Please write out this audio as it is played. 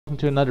welcome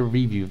to another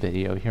review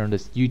video here on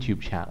this YouTube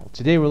channel.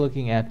 Today we're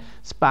looking at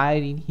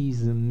Spidey.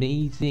 He's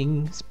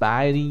amazing,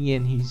 Spidey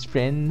and his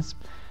friends.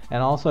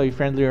 And also a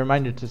friendly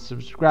reminder to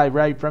subscribe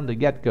right from the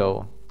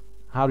get-go.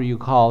 How do you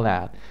call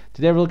that?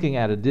 Today we're looking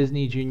at a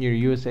Disney Junior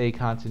USA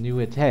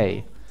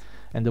continuity.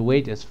 And the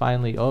wait is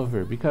finally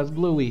over because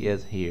Bluey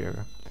is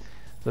here.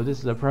 So this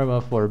is a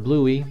promo for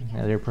Bluey,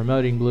 and they're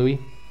promoting Bluey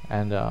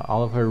and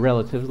all of her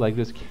relatives, like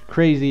this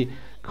crazy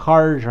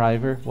car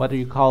driver. What do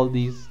you call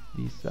these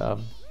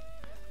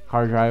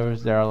car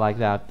drivers? They're like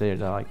that. They're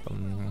like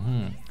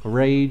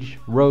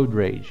road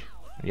rage.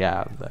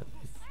 Yeah,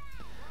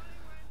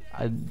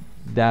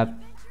 that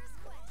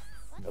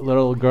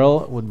little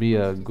girl would be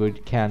a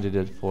good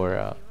candidate for.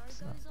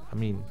 I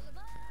mean,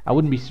 I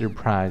wouldn't be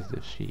surprised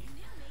if she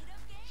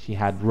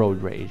had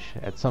road rage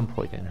at some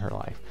point in her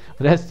life.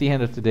 But that's the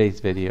end of today's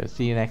video.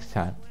 See you next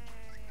time.